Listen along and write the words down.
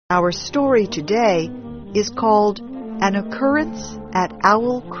Our story today is called An Occurrence at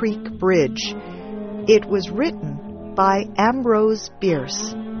Owl Creek Bridge. It was written by Ambrose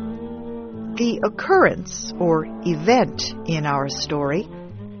Bierce. The occurrence, or event, in our story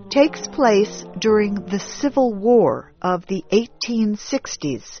takes place during the Civil War of the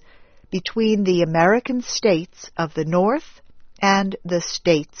 1860s between the American states of the North and the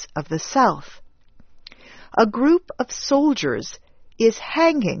states of the South. A group of soldiers is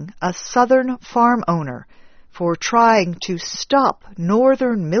hanging a Southern farm owner for trying to stop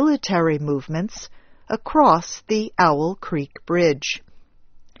Northern military movements across the Owl Creek Bridge.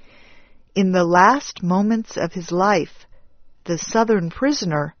 In the last moments of his life, the Southern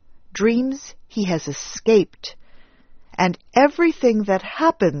prisoner dreams he has escaped, and everything that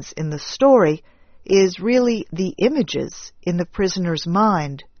happens in the story is really the images in the prisoner's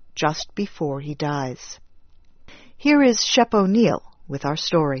mind just before he dies. Here is Shep O'Neill with our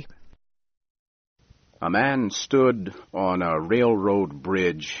story. A man stood on a railroad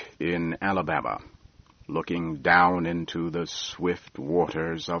bridge in Alabama, looking down into the swift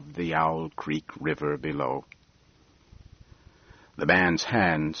waters of the Owl Creek River below. The man's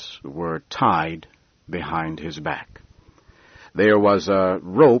hands were tied behind his back. There was a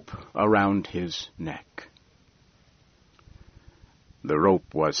rope around his neck. The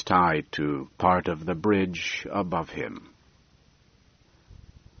rope was tied to part of the bridge above him.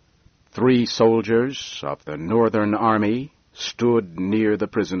 3 soldiers of the Northern Army stood near the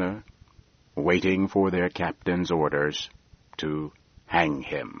prisoner, waiting for their captain's orders to hang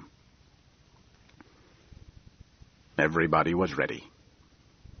him. Everybody was ready.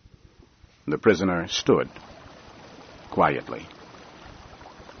 The prisoner stood quietly.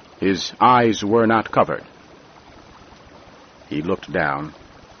 His eyes were not covered. He looked down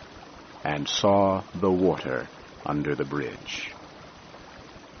and saw the water under the bridge.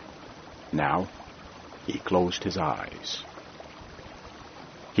 Now he closed his eyes.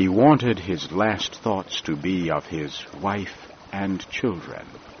 He wanted his last thoughts to be of his wife and children,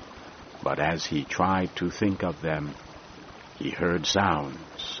 but as he tried to think of them, he heard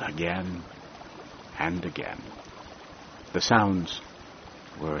sounds again and again. The sounds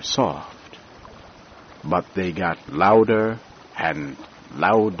were soft, but they got louder and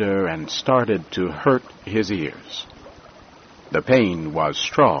louder and started to hurt his ears. The pain was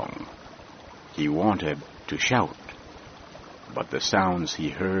strong. He wanted to shout, but the sounds he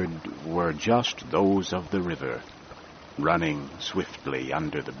heard were just those of the river running swiftly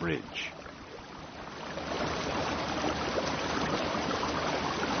under the bridge.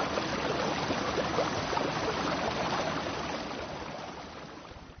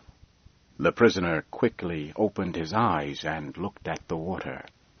 The prisoner quickly opened his eyes and looked at the water.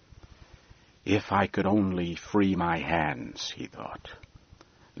 If I could only free my hands, he thought.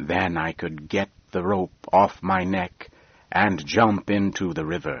 Then I could get the rope off my neck and jump into the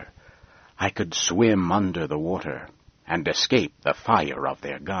river. I could swim under the water and escape the fire of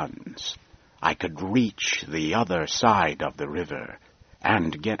their guns. I could reach the other side of the river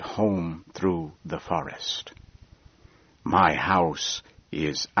and get home through the forest. My house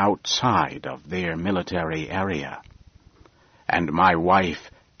is outside of their military area, and my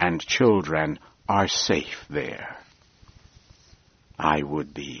wife and children are safe there. I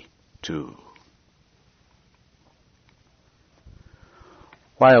would be, too.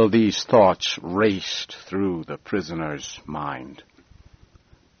 While these thoughts raced through the prisoner's mind,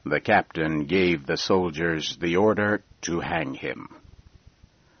 the captain gave the soldiers the order to hang him.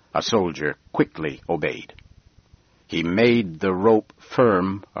 A soldier quickly obeyed. He made the rope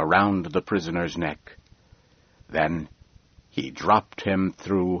firm around the prisoner's neck. Then he dropped him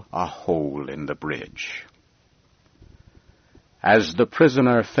through a hole in the bridge. As the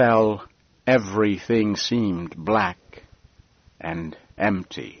prisoner fell, everything seemed black and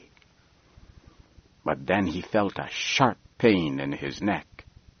empty. But then he felt a sharp pain in his neck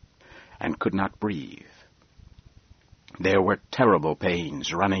and could not breathe. There were terrible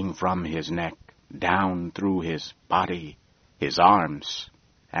pains running from his neck down through his body, his arms,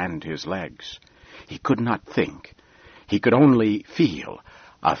 and his legs. He could not think. He could only feel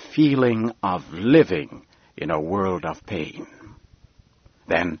a feeling of living in a world of pain.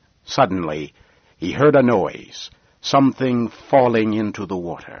 Then, suddenly, he heard a noise, something falling into the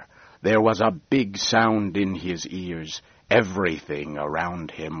water. There was a big sound in his ears. Everything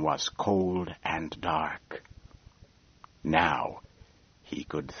around him was cold and dark. Now he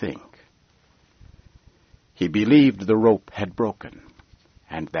could think. He believed the rope had broken,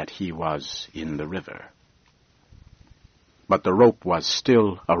 and that he was in the river. But the rope was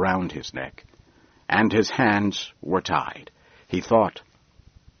still around his neck, and his hands were tied. He thought,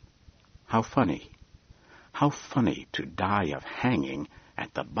 How funny. How funny to die of hanging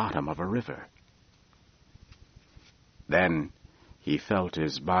at the bottom of a river. Then he felt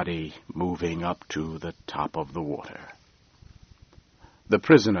his body moving up to the top of the water. The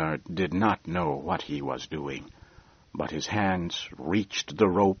prisoner did not know what he was doing, but his hands reached the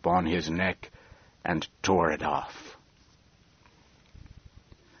rope on his neck and tore it off.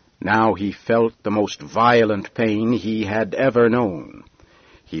 Now he felt the most violent pain he had ever known.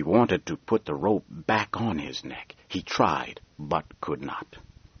 He wanted to put the rope back on his neck. He tried, but could not.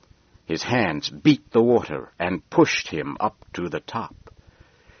 His hands beat the water and pushed him up to the top.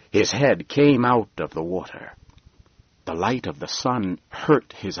 His head came out of the water. The light of the sun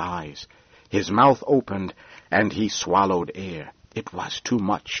hurt his eyes. His mouth opened, and he swallowed air. It was too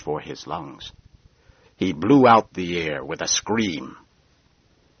much for his lungs. He blew out the air with a scream.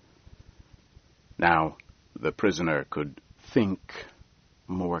 Now the prisoner could think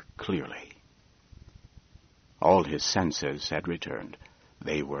more clearly. All his senses had returned.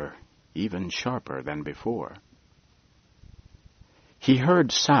 They were even sharper than before. He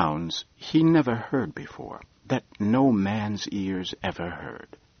heard sounds he never heard before, that no man's ears ever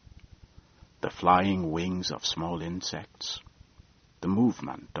heard. The flying wings of small insects, the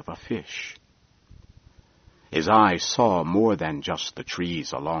movement of a fish. His eyes saw more than just the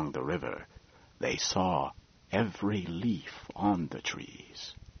trees along the river. They saw every leaf on the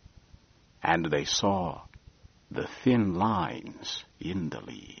trees, and they saw the thin lines in the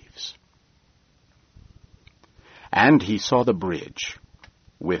leaves. And he saw the bridge,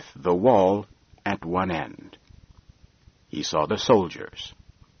 with the wall at one end. He saw the soldiers,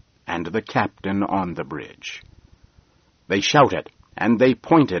 and the captain on the bridge. They shouted, and they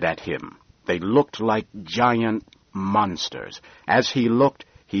pointed at him. They looked like giant monsters. As he looked,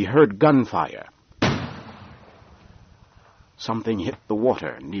 he heard gunfire. Something hit the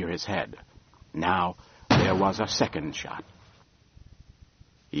water near his head. Now there was a second shot.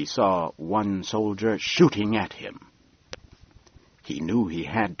 He saw one soldier shooting at him. He knew he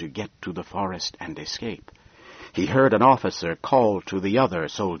had to get to the forest and escape. He heard an officer call to the other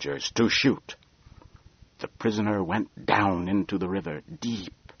soldiers to shoot. The prisoner went down into the river,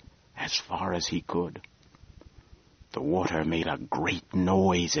 deep, as far as he could. The water made a great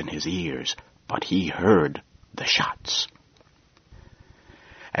noise in his ears, but he heard the shots.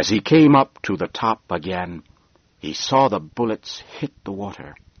 As he came up to the top again, he saw the bullets hit the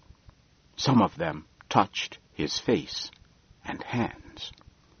water. Some of them touched his face and hands.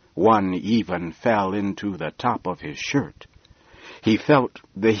 One even fell into the top of his shirt. He felt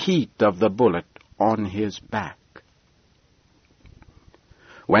the heat of the bullet on his back.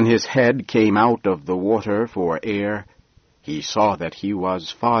 When his head came out of the water for air, he saw that he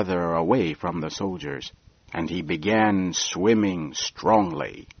was farther away from the soldiers, and he began swimming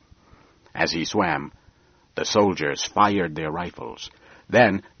strongly. As he swam, the soldiers fired their rifles.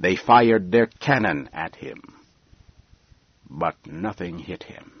 Then they fired their cannon at him. But nothing hit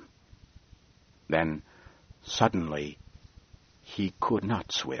him. Then, suddenly, he could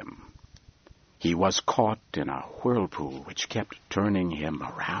not swim. He was caught in a whirlpool which kept turning him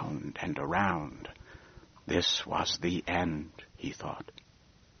around and around. This was the end, he thought.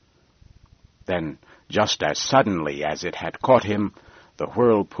 Then, just as suddenly as it had caught him, the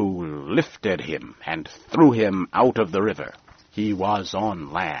whirlpool lifted him and threw him out of the river. He was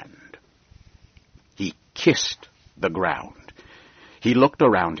on land. He kissed the ground. He looked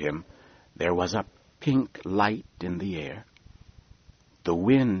around him. There was a pink light in the air. The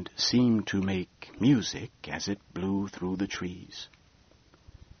wind seemed to make music as it blew through the trees.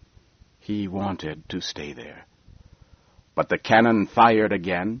 He wanted to stay there. But the cannon fired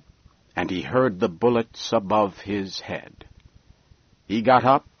again, and he heard the bullets above his head. He got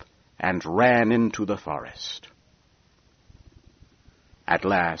up and ran into the forest. At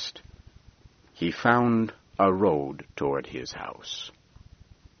last, he found a road toward his house.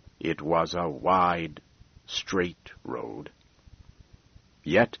 It was a wide, straight road.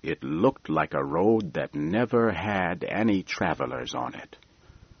 Yet it looked like a road that never had any travelers on it.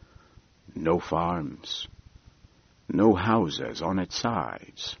 No farms, no houses on its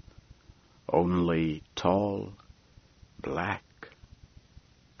sides, only tall, black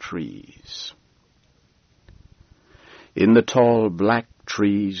trees. In the tall, black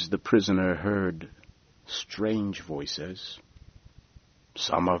trees the prisoner heard strange voices.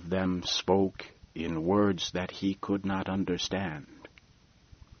 Some of them spoke in words that he could not understand.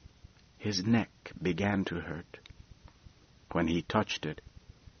 His neck began to hurt. When he touched it,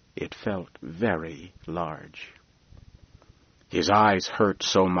 it felt very large. His eyes hurt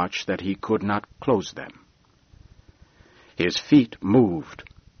so much that he could not close them. His feet moved,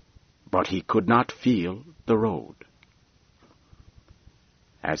 but he could not feel the road.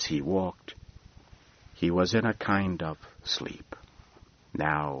 As he walked, he was in a kind of sleep,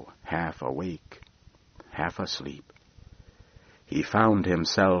 now half awake, half asleep. He found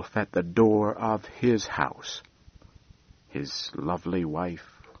himself at the door of his house. His lovely wife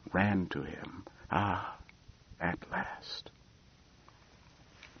ran to him. Ah, at last.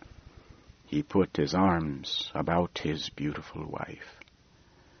 He put his arms about his beautiful wife.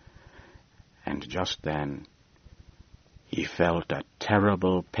 And just then, he felt a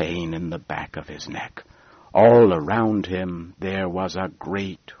terrible pain in the back of his neck. All around him there was a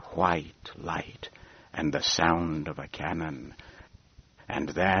great white light and the sound of a cannon. And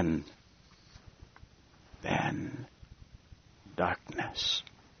then, darkness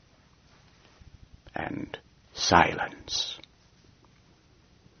and silence.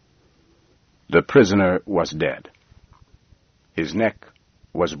 The prisoner was dead. His neck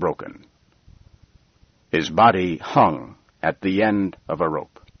was broken. His body hung at the end of a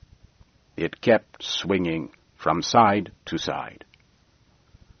rope. It kept swinging from side to side,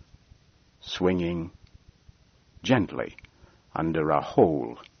 swinging gently under a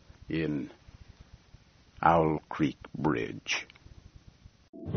hole in Owl Creek Bridge.